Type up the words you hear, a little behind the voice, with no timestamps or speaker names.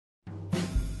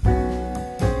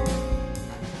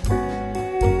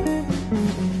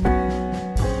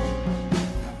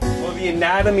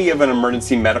anatomy of an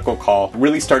emergency medical call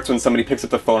really starts when somebody picks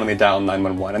up the phone and they dial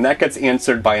 911, and that gets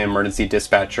answered by an emergency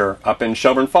dispatcher up in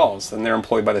Shelburne Falls, and they're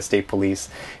employed by the state police,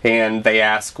 and they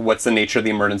ask what's the nature of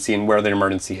the emergency and where the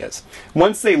emergency is.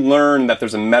 Once they learn that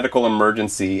there's a medical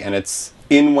emergency and it's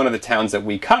in one of the towns that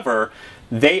we cover,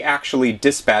 they actually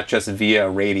dispatch us via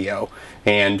radio,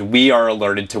 and we are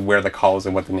alerted to where the call is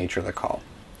and what the nature of the call.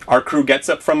 Our crew gets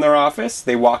up from their office,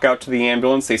 they walk out to the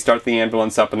ambulance, they start the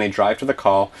ambulance up, and they drive to the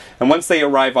call. And once they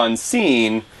arrive on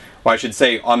scene, or I should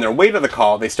say on their way to the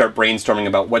call, they start brainstorming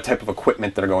about what type of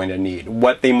equipment they're going to need,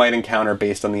 what they might encounter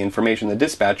based on the information the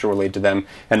dispatcher relayed to them,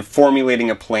 and formulating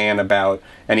a plan about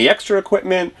any extra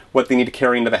equipment, what they need to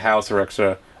carry into the house, or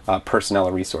extra personnel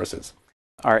or resources.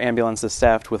 Our ambulance is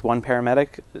staffed with one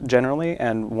paramedic generally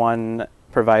and one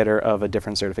provider of a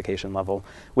different certification level,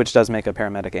 which does make a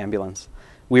paramedic ambulance.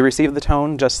 We receive the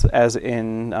tone just as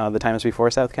in the times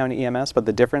before South County EMS, but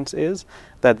the difference is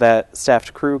that that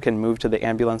staffed crew can move to the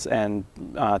ambulance and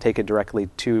take it directly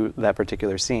to that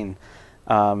particular scene,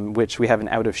 which we have an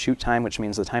out-of-chute time, which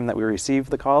means the time that we receive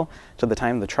the call to the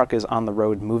time the truck is on the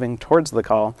road moving towards the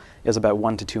call is about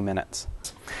 1 to 2 minutes.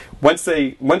 Once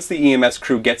the EMS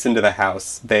crew gets into the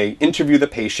house, they interview the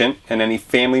patient and any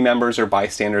family members or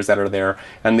bystanders that are there,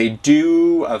 and they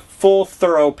do a full,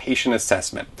 thorough patient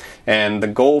assessment. And the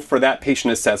goal for that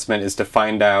patient assessment is to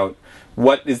find out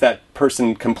what is that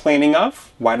person complaining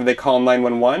of, why do they call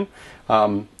 911,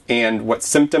 and what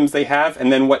symptoms they have,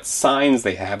 and then what signs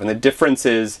they have. And the difference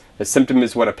is, a symptom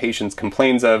is what a patient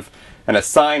complains of, and a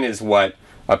sign is what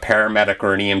a paramedic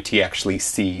or an EMT actually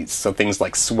sees. So things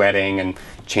like sweating and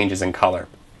changes in color.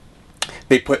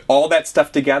 They put all that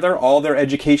stuff together, all their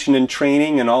education and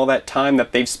training and all that time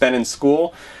that they've spent in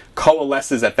school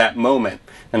coalesces at that moment.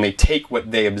 And they take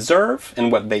what they observe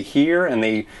and what they hear, and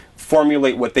they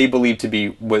formulate what they believe to be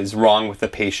what is wrong with the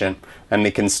patient, and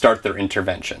they can start their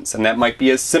interventions. And that might be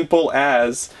as simple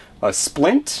as a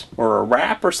splint or a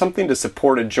wrap or something to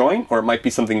support a joint, or it might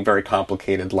be something very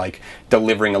complicated like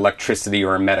delivering electricity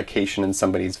or a medication in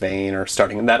somebody's vein or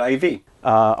starting that IV.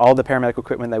 All the paramedic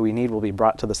equipment that we need will be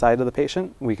brought to the side of the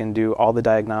patient. We can do all the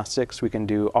diagnostics, we can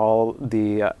do all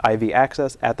the IV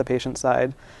access at the patient's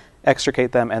side,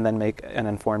 extricate them, and then make an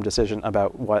informed decision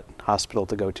about what hospital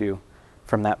to go to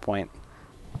from that point.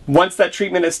 Once that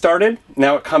treatment is started,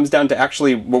 now it comes down to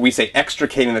actually what we say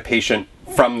extricating the patient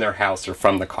from their house or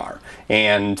from the car.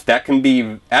 And that can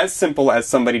be as simple as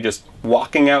somebody just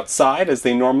walking outside as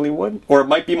they normally would, or it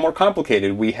might be more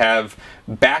complicated. We have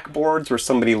backboards where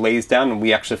somebody lays down and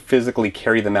we actually physically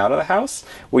carry them out of the house.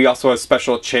 We also have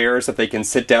special chairs that they can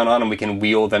sit down on, and we can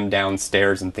wheel them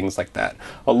downstairs and things like that.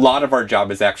 A lot of our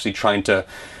job is actually trying to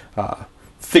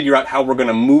figure out how we're going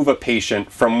to move a patient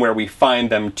from where we find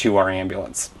them to our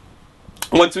ambulance.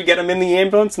 Once we get them in the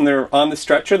ambulance and they're on the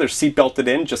stretcher, they're seatbelted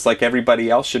in, just like everybody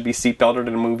else should be seatbelted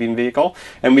in a moving vehicle,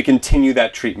 and we continue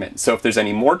that treatment. So if there's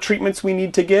any more treatments we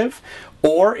need to give,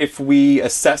 or if we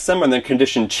assess them and their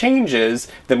condition changes,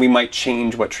 then we might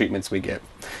change what treatments we give.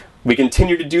 We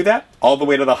continue to do that all the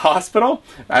way to the hospital.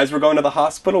 As we're going to the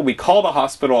hospital, we call the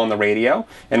hospital on the radio,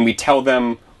 and we tell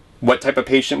them what type of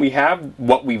patient we have,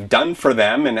 what we've done for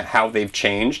them, and how they've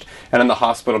changed, and then the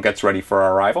hospital gets ready for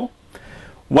our arrival.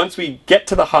 Once we get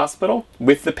to the hospital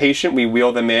with the patient, we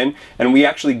wheel them in, and we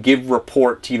actually give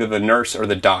report to either the nurse or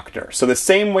the doctor. So the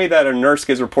same way that a nurse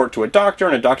gives report to a doctor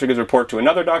and a doctor gives report to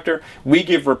another doctor, we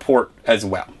give report as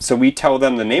well. So we tell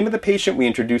them the name of the patient, we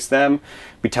introduce them,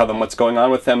 we tell them what's going on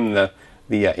with them,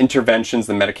 the interventions,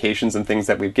 the medications and things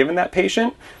that we've given that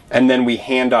patient, and then we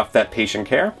hand off that patient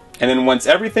care. And then once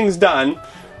everything's done,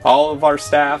 all of our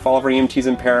staff, all of our EMTs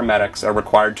and paramedics are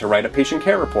required to write a patient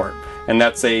care report. And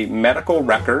that's a medical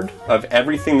record of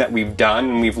everything that we've done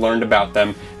and we've learned about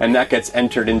them, and that gets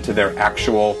entered into their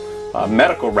actual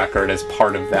medical record as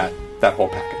part of that whole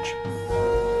package.